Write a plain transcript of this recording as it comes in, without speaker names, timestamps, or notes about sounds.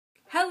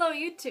Hello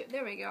YouTube,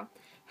 there we go.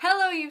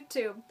 Hello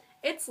YouTube,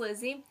 it's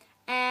Lizzie,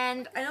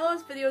 and I know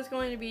this video is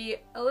going to be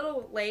a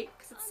little late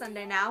because it's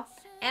Sunday now,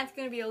 and it's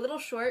going to be a little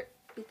short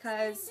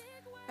because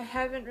I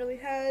haven't really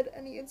had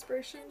any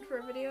inspiration for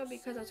a video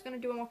because I was going to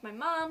do one with my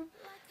mom,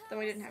 then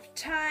we didn't have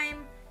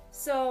time,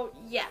 so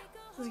yeah,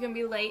 this is going to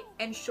be late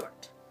and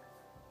short.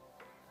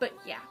 But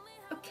yeah,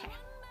 okay.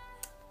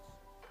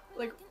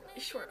 Like, really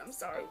short, I'm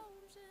sorry.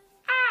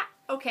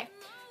 Okay.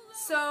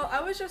 So I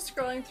was just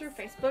scrolling through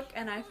Facebook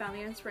and I found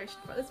the inspiration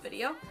for this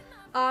video.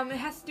 It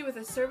has to do with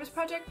a service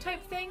project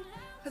type thing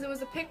because it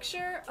was a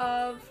picture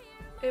of,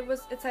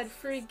 it said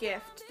free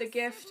gift, the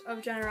gift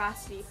of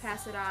generosity,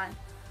 pass it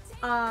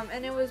on.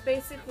 And it was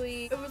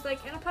basically, it was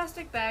like in a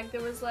plastic bag, there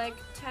was like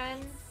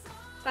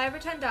 $5 or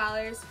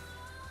 $10.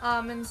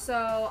 And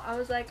so I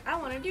was like, I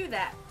want to do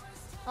that.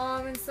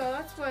 And so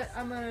that's what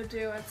I'm going to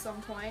do at some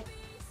point.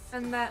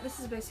 And this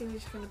is basically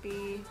just going to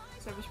be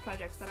service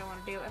projects that I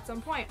want to do at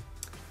some point.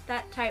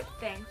 That type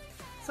thing.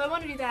 So I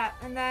want to do that,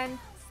 and then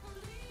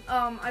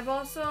I've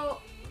also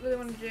really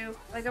want to do,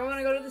 like, I want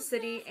to go to the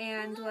city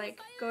and like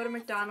go to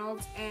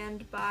McDonald's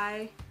and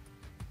buy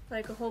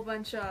like a whole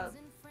bunch of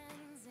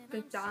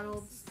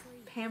McDonald's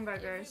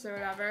hamburgers or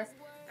whatever,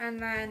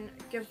 and then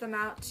give them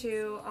out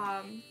to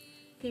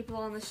people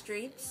on the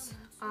streets.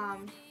 I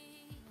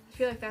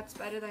feel like that's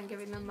better than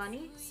giving them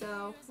money,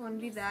 so I want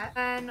to do that.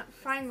 And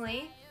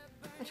finally,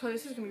 I told you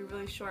this is gonna be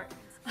really short.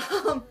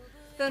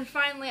 Then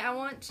finally, I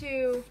want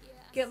to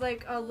get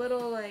like a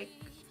little like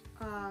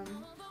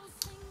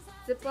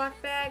Ziploc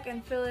bag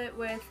and fill it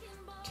with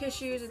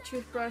tissues, a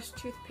toothbrush,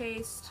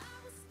 toothpaste,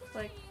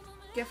 like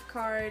gift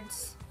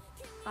cards,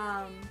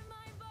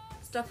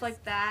 stuff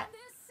like that,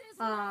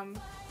 and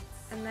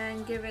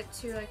then give it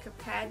to like a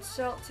pad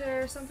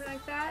shelter or something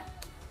like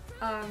that.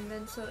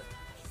 And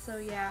so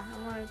yeah,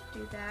 I want to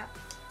do that.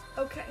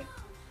 Okay,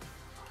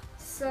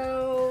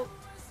 so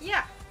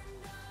yeah.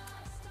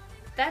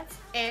 That's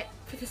it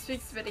for this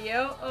week's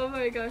video. Oh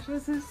my gosh,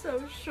 this is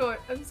so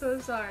short. I'm so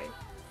sorry.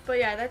 But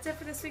yeah, that's it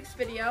for this week's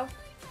video.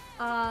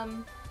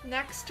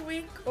 Next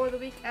week or the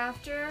week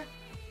after,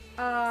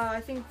 I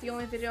think the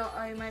only video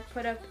I might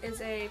put up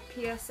is a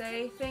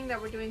PSA thing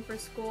that we're doing for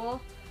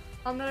school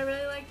that I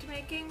really liked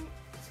making.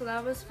 So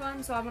that was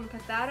fun, so I'm going to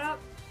put that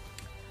up.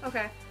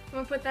 Okay, I'm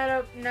going to put that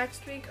up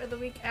next week or the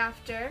week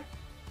after,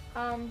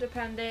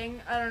 depending.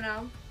 I don't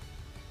know.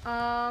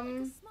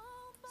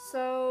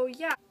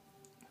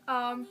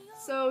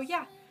 So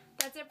yeah,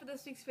 that's it for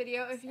this week's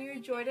video. If you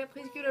enjoyed it,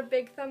 please give it a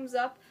big thumbs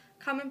up.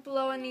 Comment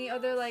below any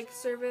other like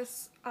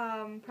service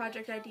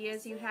project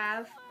ideas you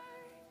have.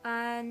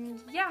 And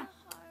yeah,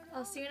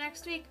 I'll see you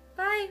next week.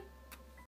 Bye!